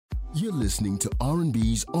You're listening to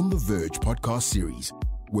R&B's On the Verge podcast series,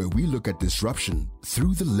 where we look at disruption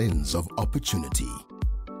through the lens of opportunity.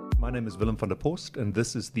 My name is Willem van der Post, and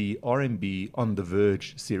this is the R&B On the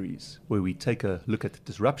Verge series, where we take a look at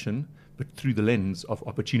disruption, but through the lens of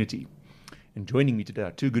opportunity. And joining me today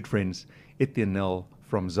are two good friends, Etienne Nel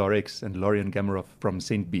from Zarex and Lorian Gamarov from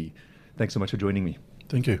CentB. Thanks so much for joining me.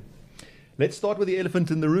 Thank you. Let's start with the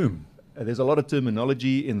elephant in the room. There's a lot of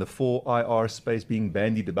terminology in the 4IR space being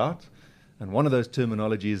bandied about, and one of those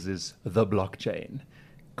terminologies is the blockchain.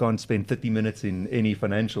 Can't spend 30 minutes in any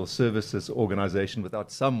financial services organization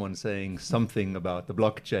without someone saying something about the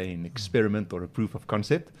blockchain experiment or a proof of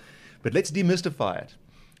concept. But let's demystify it.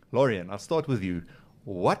 Lorian, I'll start with you.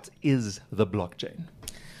 What is the blockchain?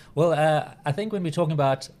 Well, I think when we're talking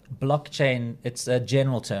about blockchain, it's a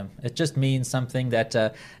general term. It just means something that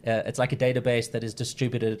it's like a database that is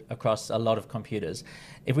distributed across a lot of computers.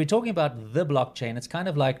 If we're talking about the blockchain, it's kind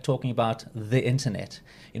of like talking about the internet.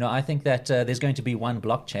 I think that there's going to be one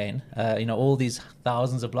blockchain. All these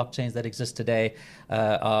thousands of blockchains that exist today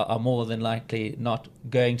are more than likely not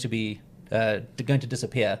going to be going to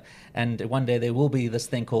disappear. And one day there will be this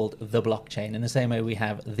thing called the blockchain, in the same way we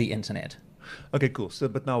have the internet. Okay, cool.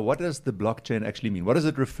 But now what does the blockchain actually mean? What does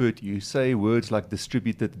it refer to? You say words like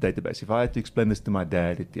distributed database. If I had to explain this to my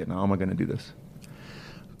dad, Etienne, how am I going to do this?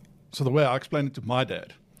 So the way I explain it to my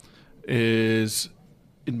dad is,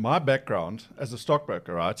 in my background as a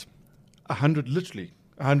stockbroker, right,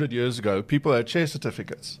 100 years ago, people had share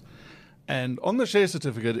certificates. And on the share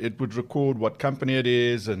certificate, it would record what company it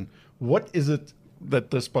is and what is it that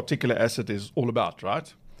this particular asset is all about,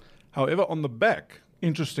 right? However, on the back,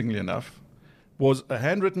 interestingly enough, was a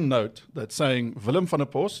handwritten note that's saying Willem van der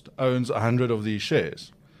Post owns 100 of these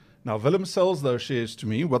shares. Now, Willem sells those shares to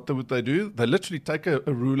me. What would they do? They literally take a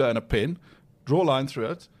ruler and a pen, draw a line through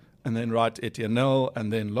it, and then write Etienne Nel,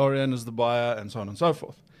 and then Lorian is the buyer, and so on and so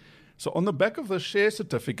forth. So on the back of the share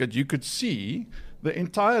certificate, you could see the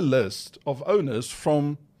entire list of owners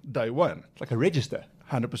from day one. It's like a register.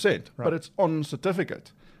 100%, right. But it's on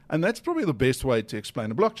certificate. And that's probably the best way to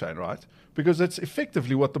explain a blockchain, right? Because it's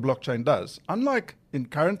effectively what the blockchain does. Unlike in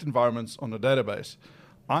current environments on a database,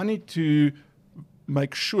 I need to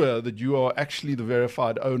make sure that you are actually the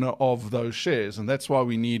verified owner of those shares. And that's why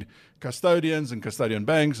we need custodians and custodian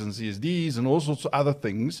banks and CSDs and all sorts of other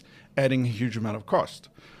things, adding a huge amount of cost.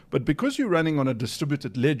 But because you're running on a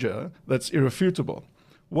distributed ledger that's irrefutable,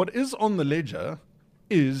 what is on the ledger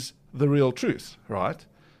is the real truth, right?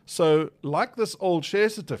 So like this old share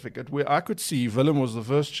certificate where I could see Willem was the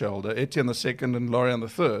first shareholder, Etienne the second, and Lorian the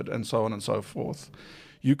third, and so on and so forth,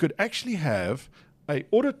 you could actually have an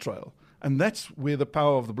audit trail. And that's where the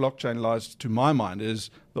power of the blockchain lies, to my mind, is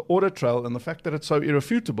the audit trail and the fact that it's so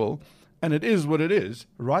irrefutable, and it is what it is,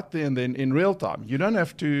 right there and then in real time. You don't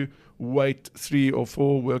have to wait 3 or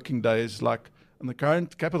 4 working days like in the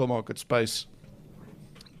current capital market space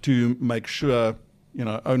to make sure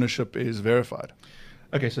ownership is verified.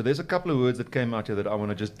 Okay, so there's a couple of words that came out here that I want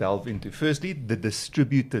to just delve into. Firstly, the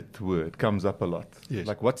distributed word comes up a lot. Yes.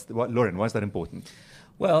 Like Lorian, why is that important?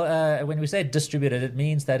 Well, when we say distributed, it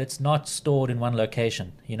means that it's not stored in one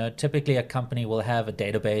location. Typically a company will have a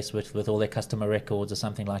database with all their customer records or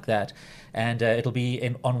something like that, and it'll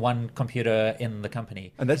be on one computer in the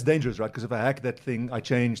company. And that's dangerous, right? Because if I hack that thing, I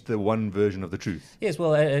change the one version of the truth. Yes,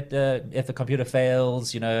 well, if the computer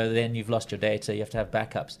fails, then you've lost your data. You have to have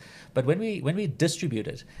backups. But when we distribute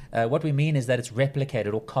it, what we mean is that it's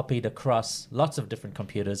replicated or copied across lots of different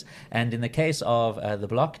computers. And in the case of the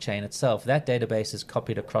blockchain itself, that database is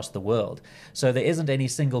copied across the world. So there isn't any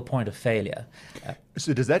single point of failure.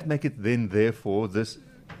 So does that make it then, therefore, this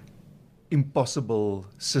impossible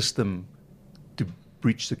system to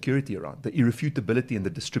breach security around? The irrefutability and the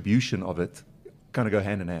distribution of it kind of go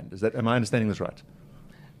hand in hand. Am I understanding this right?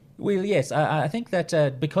 Well, yes. I think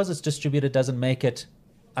that because it's distributed doesn't make it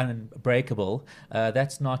unbreakable.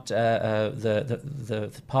 That's not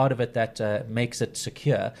the part of it that makes it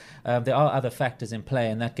secure. There are other factors in play,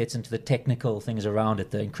 and that gets into the technical things around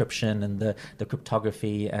it, the encryption and the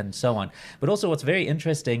cryptography and so on. But also what's very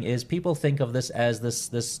interesting is people think of this as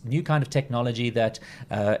this new kind of technology that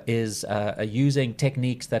is using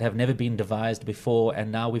techniques that have never been devised before, and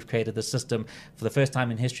now we've created the system for the first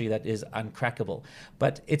time in history that is uncrackable.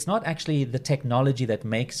 But it's not actually the technology that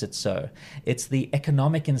makes it so. It's the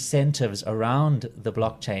economic incentives around the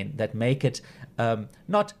blockchain that make it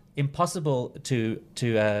not impossible to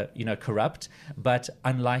corrupt, but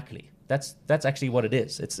unlikely. That's actually what it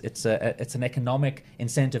is. It's an economic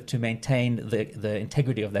incentive to maintain the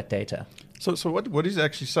integrity of that data. So what he's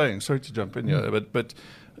actually saying, sorry to jump in here, but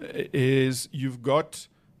is you've got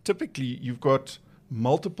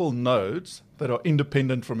multiple nodes that are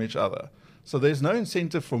independent from each other. So there's no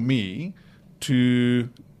incentive for me to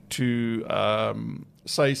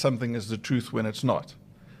say something is the truth when it's not.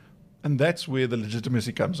 And that's where the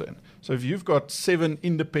legitimacy comes in. So if you've got 7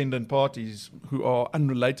 independent parties who are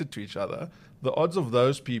unrelated to each other, the odds of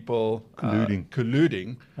those people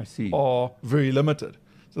colluding I see. are very limited.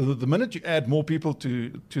 So the minute you add more people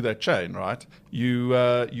to that chain, right, you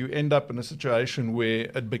end up in a situation where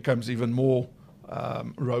it becomes even more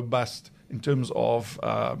robust in terms of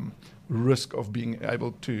risk of being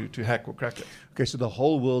able to hack or crack it. Okay, so the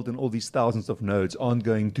whole world and all these thousands of nodes aren't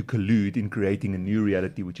going to collude in creating a new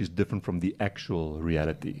reality which is different from the actual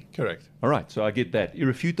reality. Correct. All right, so I get that.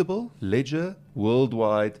 Irrefutable, ledger,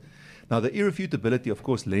 worldwide. Now, the irrefutability, of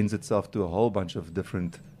course, lends itself to a whole bunch of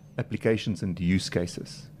different applications and use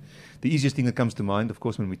cases. The easiest thing that comes to mind, of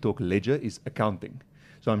course, when we talk ledger is accounting.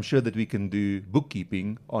 So I'm sure that we can do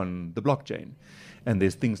bookkeeping on the blockchain. And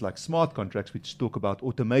there's things like smart contracts which talk about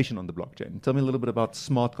automation on the blockchain. Tell me a little bit about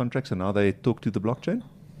smart contracts and how they talk to the blockchain.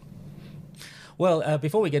 Well,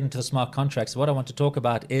 before we get into the smart contracts, what I want to talk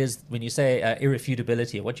about is when you say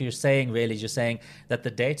irrefutability, what you're saying really is you're saying that the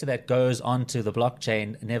data that goes onto the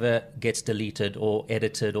blockchain never gets deleted or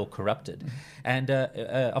edited or corrupted. Mm-hmm. And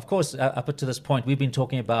of course, up to this point, we've been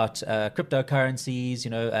talking about cryptocurrencies,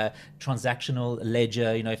 transactional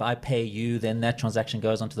ledger. If I pay you, then that transaction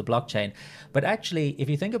goes onto the blockchain. But actually, if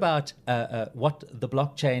you think about what the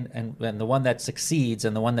blockchain and the one that succeeds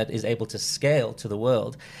and the one that is able to scale to the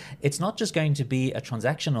world, it's not just going to be a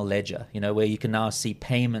transactional ledger, where you can now see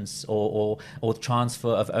payments or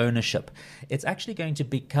transfer of ownership. It's actually going to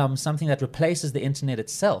become something that replaces the internet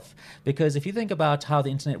itself. Because if you think about how the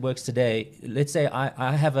internet works today, let's say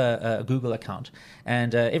I have a Google account,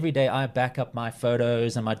 and every day I back up my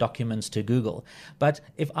photos and my documents to Google. But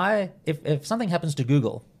if something happens to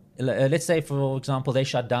Google, let's say, for example, they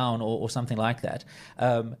shut down or something like that,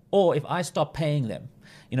 or if I stop paying them,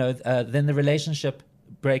 then the relationship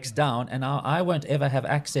breaks down, and I won't ever have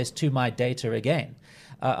access to my data again.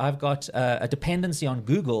 I've got a dependency on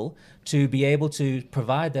Google to be able to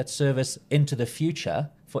provide that service into the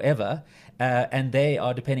future forever, and they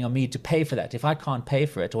are depending on me to pay for that. If I can't pay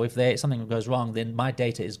for it, or if something goes wrong, then my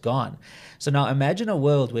data is gone. So now imagine a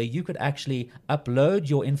world where you could actually upload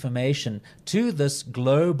your information to this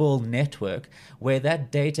global network where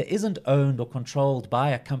that data isn't owned or controlled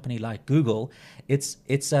by a company like Google.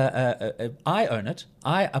 I own it,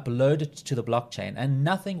 I upload it to the blockchain, and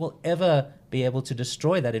nothing will ever be able to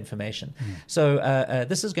destroy that information. So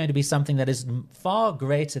this is going to be something that is far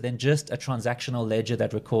greater than just a transactional ledger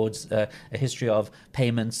that records a history of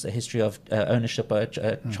payments, a history of ownership,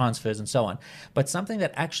 transfers, and so on. But something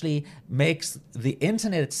that actually makes the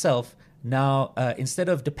internet itself now, instead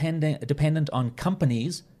of dependent on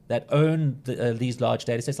companies that own these large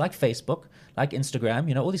data sets like Facebook, like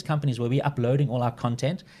Instagram, all these companies where we're uploading all our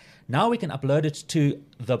content, now we can upload it to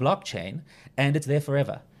the blockchain and it's there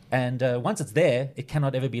forever. And once it's there, it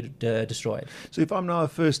cannot ever be destroyed. So if I'm now a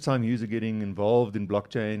first-time user getting involved in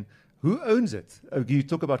blockchain, who owns it? You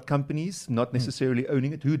talk about companies not necessarily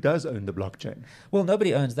owning it. Who does own the blockchain? Well,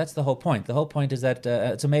 nobody owns. That's the whole point. The whole point is that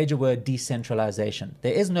it's a major word, decentralization.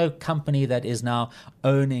 There is no company that is now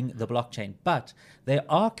owning the blockchain, but there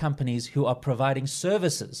are companies who are providing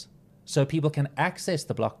services so people can access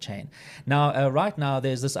the blockchain. Now, right now,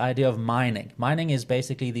 there's this idea of mining. Mining is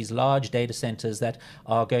basically these large data centers that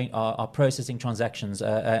are processing transactions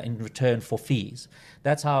in return for fees.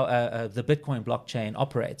 That's how the Bitcoin blockchain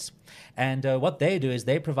operates. And what they do is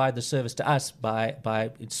they provide the service to us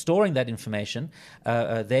by storing that information.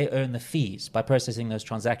 They earn the fees by processing those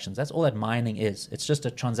transactions. That's all that mining is. It's just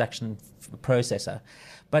a transaction processor.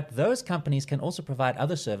 But those companies can also provide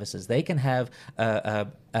other services. They can have a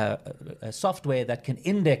software that can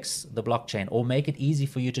index the blockchain or make it easy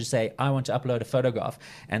for you to say, I want to upload a photograph,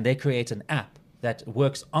 and they create an app that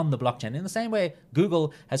works on the blockchain. In the same way,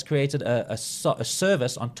 Google has created a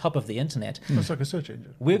service on top of the internet. It's like a search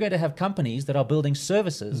engine. We're going to have companies that are building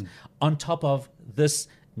services on top of this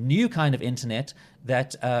new kind of internet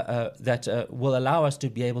that will allow us to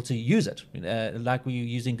be able to use it, like we're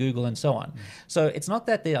using Google and so on. So it's not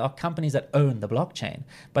that there are companies that own the blockchain,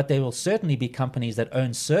 but there will certainly be companies that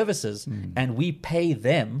own services, and we pay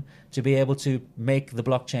them to be able to make the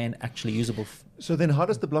blockchain actually usable. So then how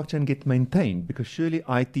does the blockchain get maintained? Because surely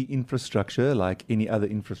IT infrastructure, like any other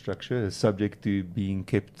infrastructure, is subject to being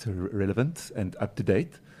kept relevant and up to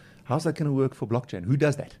date. How's that going to work for blockchain? Who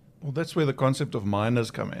does that? Well, that's where the concept of miners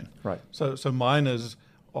come in. Right. So miners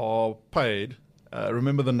are paid.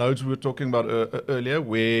 Remember the nodes we were talking about earlier,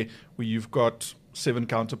 where you've got 7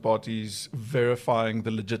 counterparties verifying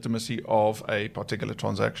the legitimacy of a particular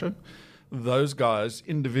transaction. Those guys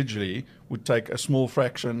individually would take a small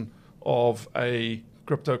fraction of a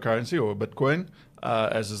cryptocurrency or a Bitcoin,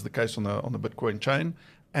 as is the case on the Bitcoin chain,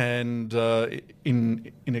 and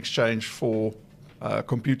in exchange for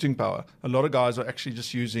computing power. A lot of guys are actually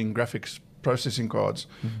just using graphics processing cards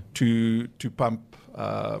to pump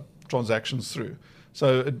transactions through.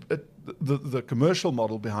 So the commercial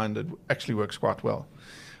model behind it actually works quite well.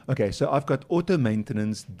 Okay, so I've got auto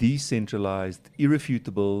maintenance, decentralized,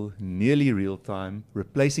 irrefutable, nearly real time,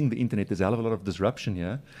 replacing the internet. There's a hell of a lot of disruption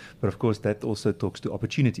here, but of course that also talks to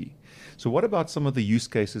opportunity. So what about some of the use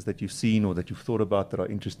cases that you've seen or that you've thought about that are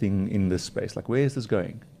interesting in this space? Like, where is this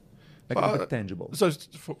going? Make it a bit tangible. So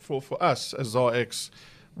for us as ZARX,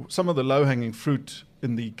 some of the low-hanging fruit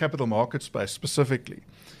in the capital market space specifically,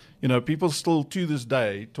 people still to this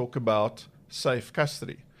day talk about safe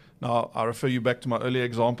custody. Now, I refer you back to my earlier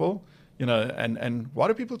example, and why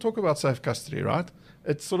do people talk about safe custody, right?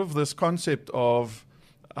 It's sort of this concept of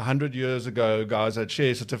 100 years ago, guys had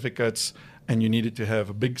share certificates and you needed to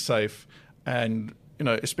have a big safe, and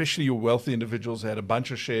especially your wealthy individuals had a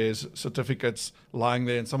bunch of shares certificates lying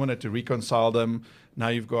there and someone had to reconcile them. Now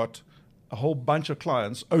you've got a whole bunch of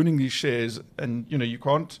clients owning these shares, and you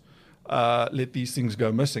can't let these things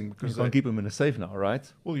go missing because you can't keep them in a safe now,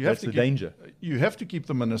 right? Well, that's the danger. You have to keep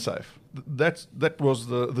them in a safe. That was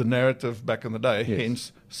the narrative back in the day. Yes.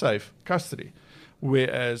 Hence, safe custody.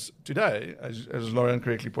 Whereas today, as Lauren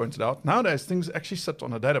correctly pointed out, nowadays things actually sit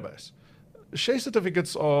on a database. Share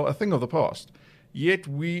certificates are a thing of the past. Yet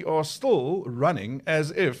we are still running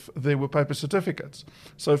as if they were paper certificates.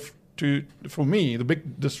 So for me, the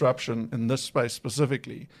big disruption in this space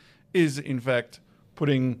specifically is, in fact,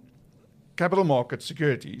 putting capital market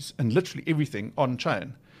securities and literally everything on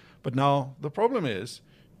chain. But now the problem is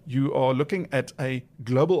you are looking at a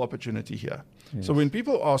global opportunity here. Yes. So when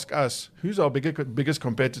people ask us, who's our biggest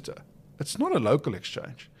competitor? It's not a local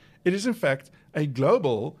exchange. It is, in fact, a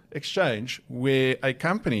global exchange where a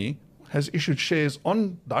company has issued shares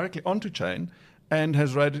directly onto chain and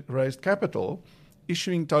has raised capital,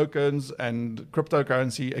 issuing tokens and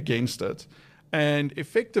cryptocurrency against it. And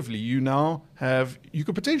effectively, you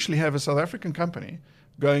could potentially have a South African company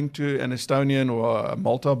going to an Estonian or a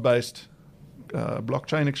Malta-based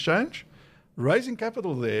blockchain exchange, raising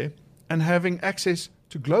capital there and having access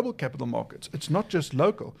to global capital markets. It's not just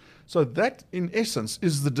local. So that, in essence,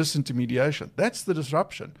 is the disintermediation. That's the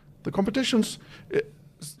disruption. The competition's...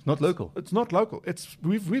 It's not local. It's not local.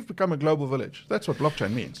 We've become a global village. That's what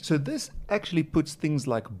blockchain means. So this actually puts things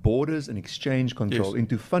like borders and exchange control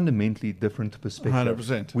into fundamentally different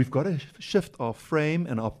perspectives. 100%. We've got to shift our frame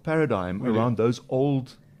and our paradigm around those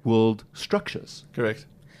old world structures. Correct.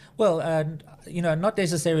 Well, not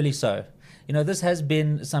necessarily so. This has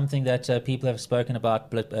been something that people have spoken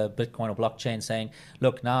about, Bitcoin or blockchain, saying,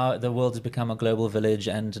 look, now the world has become a global village,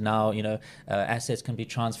 and now, assets can be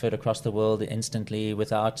transferred across the world instantly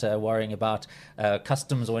without worrying about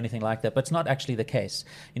customs or anything like that. But it's not actually the case.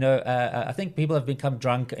 I think people have become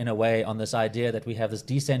drunk in a way on this idea that we have this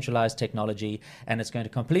decentralized technology and it's going to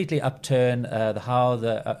completely upturn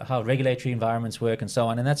how regulatory environments work and so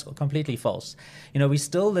on. And that's completely false. We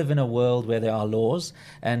still live in a world where there are laws,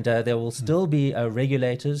 and there will still be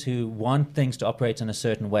regulators who want things to operate in a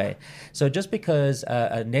certain way. So just because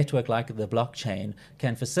a network like the blockchain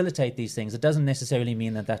can facilitate these things, it doesn't necessarily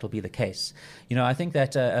mean that will be the case. I think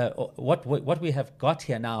that what we have got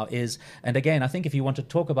here now is, and again, I think if you want to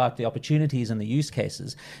talk about the opportunities and the use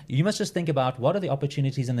cases, you must just think about what are the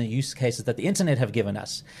opportunities and the use cases that the internet have given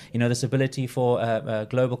us. This ability for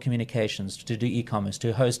global communications, to do e-commerce,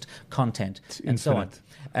 to host content, and so on.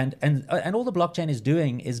 And all the blockchain is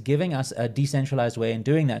doing is giving us a decentralized way in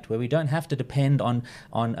doing that, where we don't have to depend on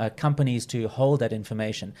companies to hold that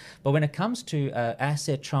information. But when it comes to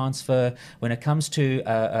asset transfer, when it comes to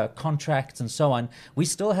contracts and so on, we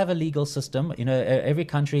still have a legal system. Every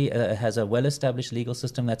country has a well-established legal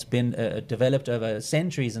system that's been developed over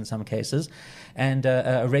centuries in some cases, and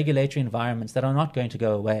regulatory environments that are not going to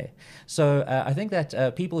go away. So I think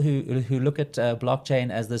that people who look at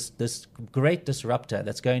blockchain as this great disruptor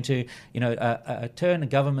that's going to turn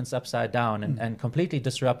governments upside down and completely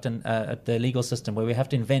disrupt the legal system, where we have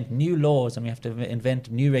to invent new laws and we have to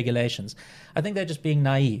invent new regulations, I think they're just being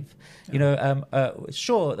naive.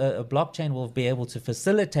 Sure, a blockchain will be able to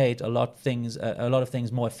facilitate a lot of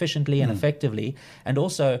things more efficiently and effectively, and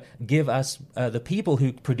also give us the people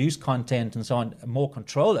who produce content and so on more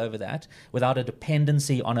control over that without a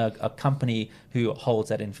dependency on a company who holds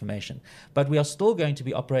that information. But we are still going to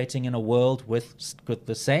be operating in a world with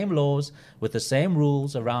the same laws, with the same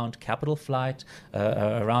rules around capital capital flight,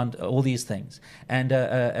 around all these things. And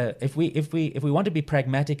if we want to be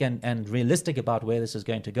pragmatic and realistic about where this is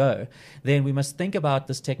going to go, then we must think about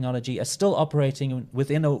this technology as still operating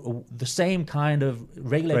within the same kind of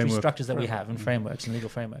regulatory structures that we have and frameworks and legal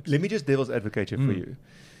frameworks. Let me just devil's advocate here for you.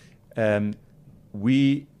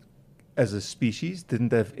 We, as a species,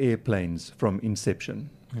 didn't have airplanes from inception.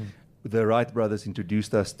 The Wright brothers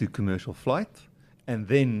introduced us to commercial flight and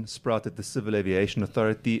then sprouted the Civil Aviation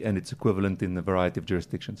Authority and its equivalent in a variety of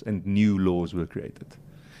jurisdictions, and new laws were created.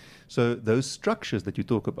 So those structures that you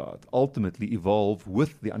talk about ultimately evolve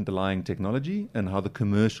with the underlying technology and how the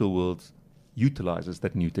commercial world utilizes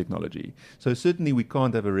that new technology. So certainly we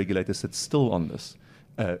can't have a regulator sit still on this,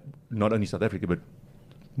 not only South Africa, but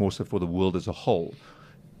more so for the world as a whole.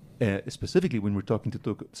 Specifically when we're starting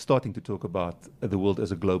to talk about the world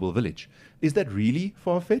as a global village. Is that really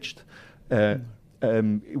far-fetched?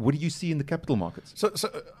 What do you see in the capital markets? So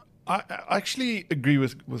I actually agree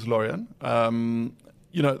with Lorian.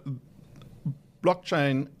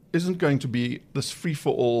 Blockchain isn't going to be this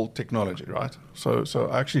free-for-all technology, right? So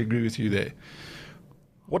I actually agree with you there.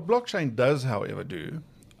 What blockchain does, however, do,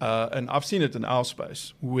 and I've seen it in our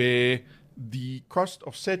space, where the cost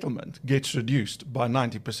of settlement gets reduced by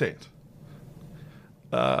 90%.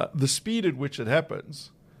 The speed at which it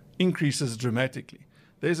happens increases dramatically.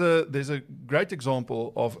 There's a great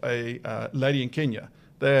example of a lady in Kenya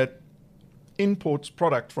that imports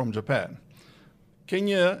product from Japan.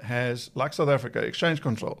 Kenya has, like South Africa, exchange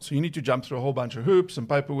control. So you need to jump through a whole bunch of hoops and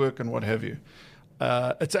paperwork and what have you.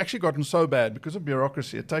 It's actually gotten so bad because of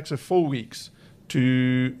bureaucracy. It takes her 4 weeks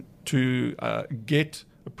to get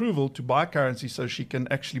approval to buy currency so she can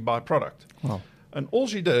actually buy product. Wow. And all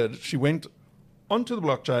she did, she went onto the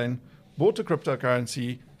blockchain, bought a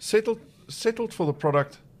cryptocurrency, settled for the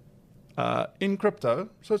product in crypto.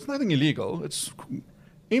 So it's nothing illegal. It's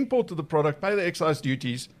imported the product, pay the excise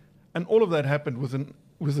duties, and all of that happened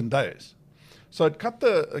within days. So it cut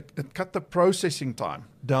the processing time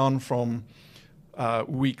down from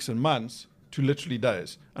weeks and months to literally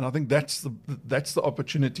days. And I think that's the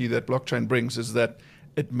opportunity that blockchain brings, is that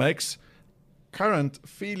it makes current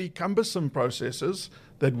fairly cumbersome processes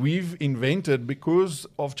that we've invented because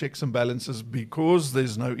of checks and balances, because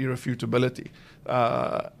there's no irrefutability.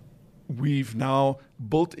 We've now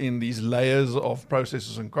built in these layers of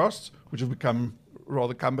processes and costs, which have become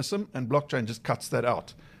rather cumbersome, and blockchain just cuts that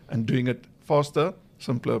out and doing it faster,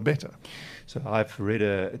 simpler, better. So I've read,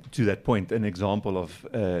 to that point, an example of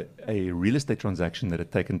a real estate transaction that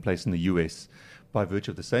had taken place in the US by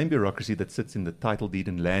virtue of the same bureaucracy that sits in the title deed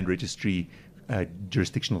and land registry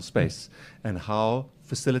jurisdictional space, and how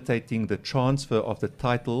facilitating the transfer of the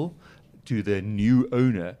title to the new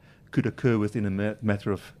owner could occur within a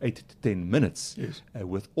matter of 8 to 10 minutes, yes.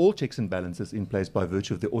 With all checks and balances in place by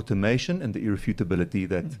virtue of the automation and the irrefutability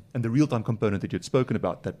that, and the real-time component that you had spoken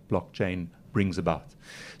about that blockchain brings about.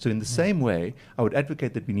 So in the same way, I would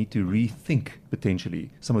advocate that we need to rethink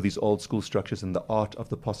potentially some of these old school structures and the art of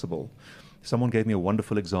the possible. Someone gave me a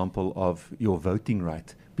wonderful example of your voting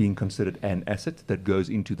right being considered an asset that goes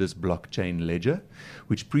into this blockchain ledger,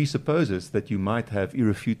 which presupposes that you might have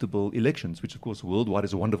irrefutable elections, which of course worldwide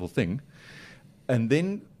is a wonderful thing, and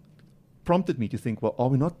then prompted me to think, well, are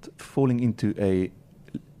we not falling into a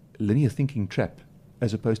linear thinking trap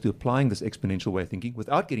as opposed to applying this exponential way of thinking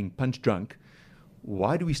without getting punch drunk?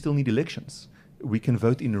 Why do we still need elections? We can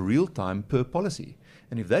vote in real time per policy.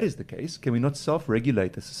 And if that is the case, can we not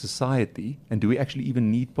self-regulate as a society? And do we actually even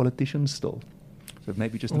need politicians still? So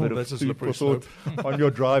maybe just a bit of food for thought on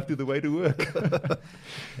your drive to the way to work.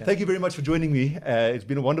 Thank you very much for joining me. It's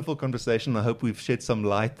been a wonderful conversation. I hope we've shed some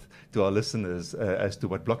light to our listeners as to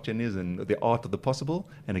what blockchain is and the art of the possible,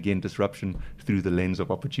 and again, disruption through the lens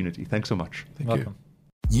of opportunity. Thanks so much. Thank you.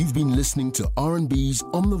 You've been listening to R&B's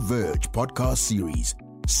On the Verge podcast series.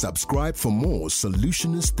 Subscribe for more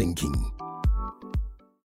solutionist thinking.